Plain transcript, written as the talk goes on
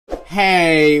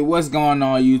Hey, what's going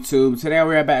on YouTube? Today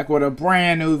we're back with a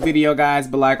brand new video, guys,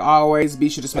 but like always, be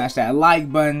sure to smash that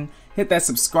like button, hit that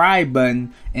subscribe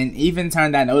button, and even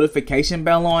turn that notification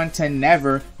bell on to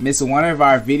never miss one of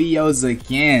our videos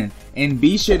again. And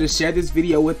be sure to share this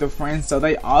video with a friend so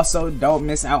they also don't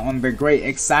miss out on the great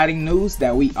exciting news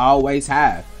that we always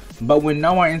have. But with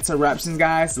no more interruptions,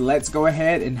 guys, let's go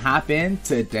ahead and hop in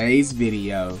today's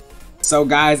video. So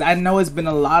guys, I know it's been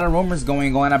a lot of rumors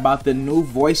going on about the new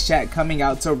voice chat coming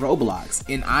out to Roblox,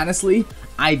 and honestly,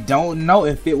 I don't know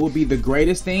if it will be the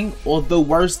greatest thing or the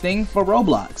worst thing for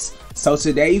Roblox. So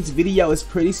today's video is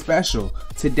pretty special.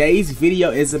 Today's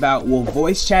video is about, will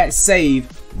voice chat save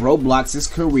Roblox's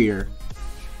career?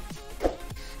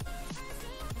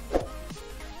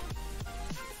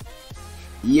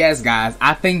 Yes guys,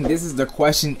 I think this is the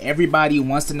question everybody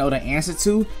wants to know the answer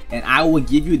to, and I will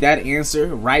give you that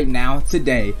answer right now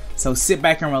today. So sit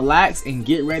back and relax and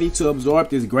get ready to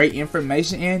absorb this great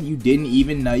information and you didn't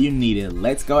even know you needed.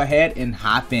 Let's go ahead and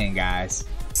hop in, guys.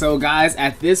 So guys,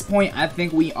 at this point, I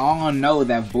think we all know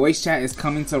that voice chat is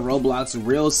coming to Roblox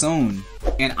real soon.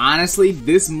 And honestly,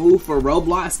 this move for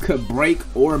Roblox could break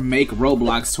or make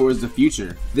Roblox towards the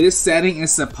future. This setting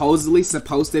is supposedly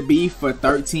supposed to be for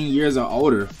 13 years or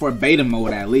older, for beta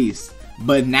mode at least.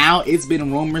 But now it's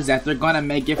been rumors that they're gonna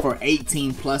make it for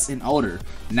 18 plus and older.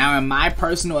 Now in my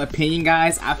personal opinion,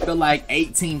 guys, I feel like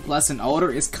 18 plus and older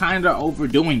is kinda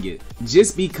overdoing it.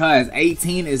 Just because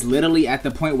 18 is literally at the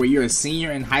point where you're a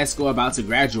senior in high school about to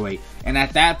graduate. And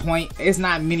at that point, it's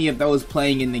not many of those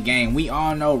playing in the game. We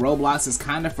all know Roblox is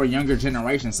kinda for younger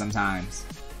generations sometimes.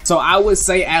 So I would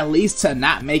say, at least to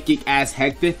not make it as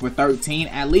hectic for 13,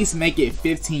 at least make it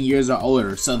 15 years or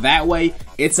older. So that way,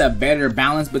 it's a better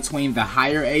balance between the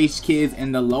higher age kids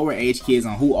and the lower age kids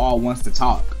on who all wants to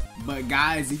talk. But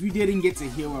guys, if you didn't get to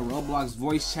hear what Roblox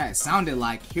voice chat sounded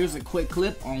like, here's a quick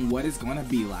clip on what it's gonna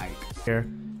be like. Here,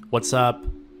 what's up?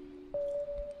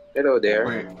 Hello there.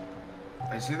 Wait,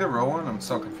 is he the real one? I'm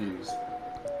so confused.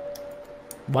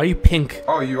 Why are you pink?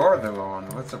 Oh, you are the real one.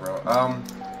 What's up, bro?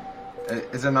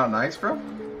 Is it not nice, bro?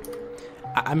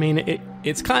 I mean,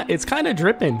 it's kind of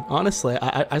dripping. Honestly,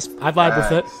 I vibe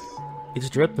with it. It's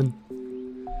dripping.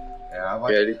 Yeah, I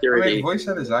like. Yeah, I mean, voice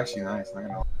chat is actually nice. Not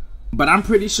gonna lie. But I'm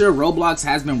pretty sure Roblox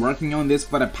has been working on this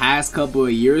for the past couple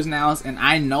of years now, and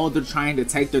I know they're trying to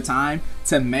take their time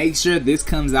to make sure this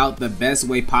comes out the best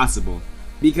way possible.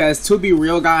 Because to be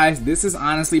real, guys, this is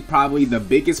honestly probably the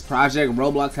biggest project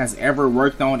Roblox has ever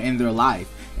worked on in their life.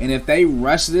 And if they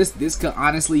rush this could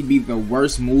honestly be the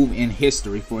worst move in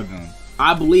history for them.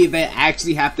 I believe they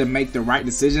actually have to make the right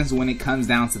decisions when it comes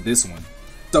down to this one.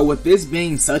 So with this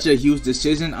being such a huge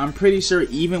decision, I'm pretty sure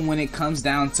even when it comes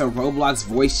down to Roblox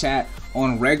voice chat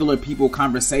on regular people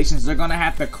conversations, they're gonna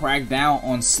have to crack down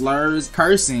on slurs,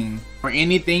 cursing, or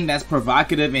anything that's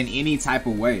provocative in any type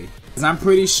of way. Because I'm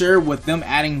pretty sure with them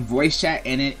adding voice chat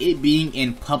and it being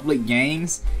in public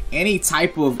games, any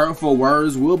type of hurtful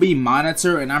words will be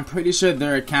monitored, and I'm pretty sure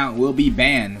their account will be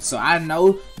banned. So I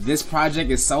know this project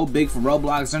is so big for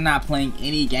Roblox, they're not playing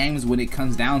any games when it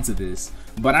comes down to this.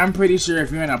 But I'm pretty sure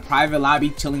if you're in a private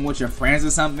lobby chilling with your friends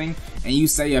or something and you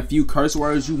say a few curse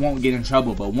words, you won't get in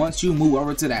trouble. But once you move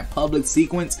over to that public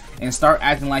sequence and start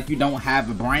acting like you don't have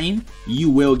a brain, you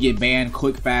will get banned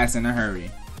quick, fast, in a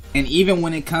hurry. And even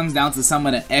when it comes down to some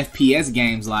of the FPS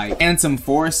games like Phantom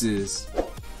Forces,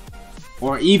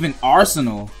 or even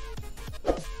Arsenal,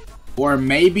 or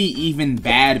maybe even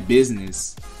Bad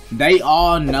Business, they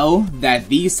all know that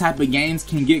these type of games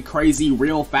can get crazy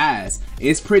real fast.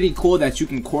 It's pretty cool that you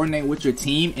can coordinate with your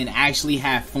team and actually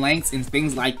have flanks and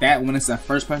things like that when it's a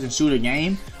first-person shooter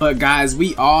game. But guys,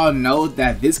 we all know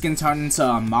that this can turn into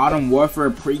a Modern Warfare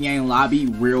pre-game lobby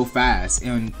real fast,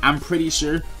 and I'm pretty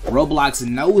sure Roblox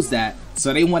knows that,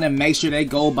 so they want to make sure they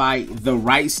go by the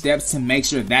right steps to make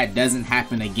sure that doesn't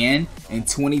happen again in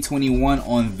 2021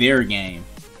 on their game.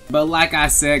 But like I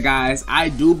said, guys, I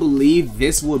do believe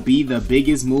this will be the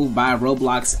biggest move by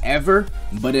Roblox ever.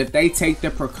 But if they take the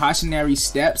precautionary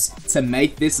steps to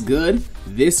make this good,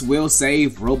 this will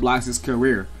save Roblox's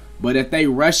career. But if they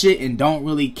rush it and don't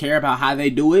really care about how they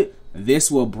do it,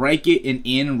 this will break it and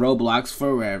end Roblox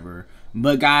forever.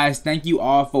 But guys, thank you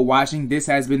all for watching. This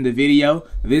has been the video.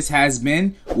 This has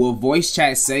been, will voice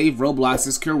chat save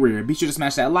Roblox's career? Be sure to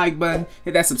smash that like button,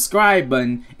 hit that subscribe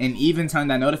button, and even turn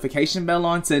that notification bell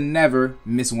on to never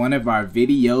miss one of our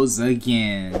videos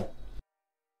again.